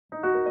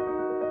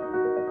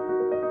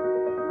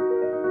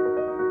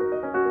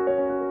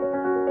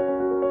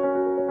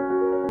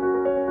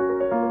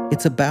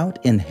It's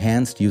about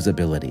enhanced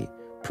usability,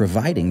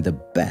 providing the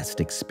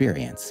best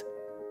experience.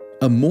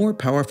 A more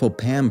powerful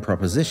PAM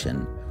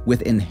proposition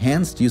with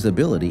enhanced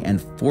usability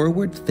and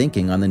forward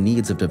thinking on the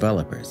needs of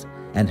developers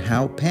and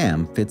how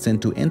PAM fits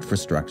into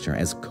infrastructure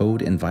as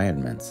code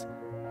environments.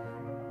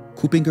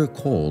 Kuppinger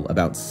Cole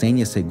about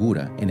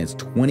Senhasegura in its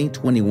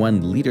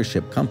 2021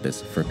 Leadership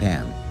Compass for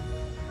PAM.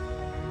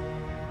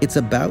 It's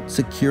about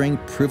securing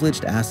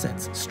privileged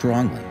assets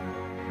strongly.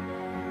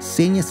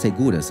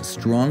 Senhasegura's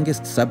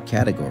strongest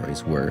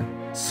subcategories were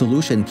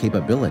solution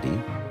capability,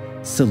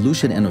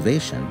 solution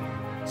innovation,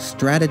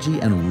 strategy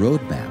and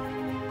roadmap,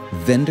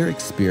 vendor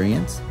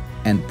experience,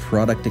 and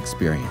product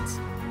experience.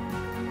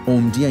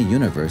 Omdia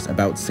Universe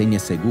about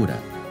Senhasegura,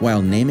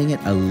 while naming it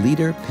a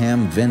leader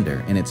PAM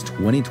vendor in its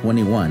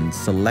 2021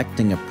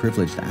 Selecting a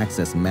Privileged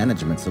Access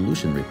Management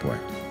Solution report.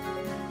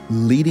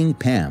 Leading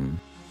PAM,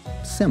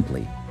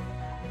 simply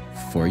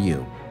for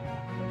you.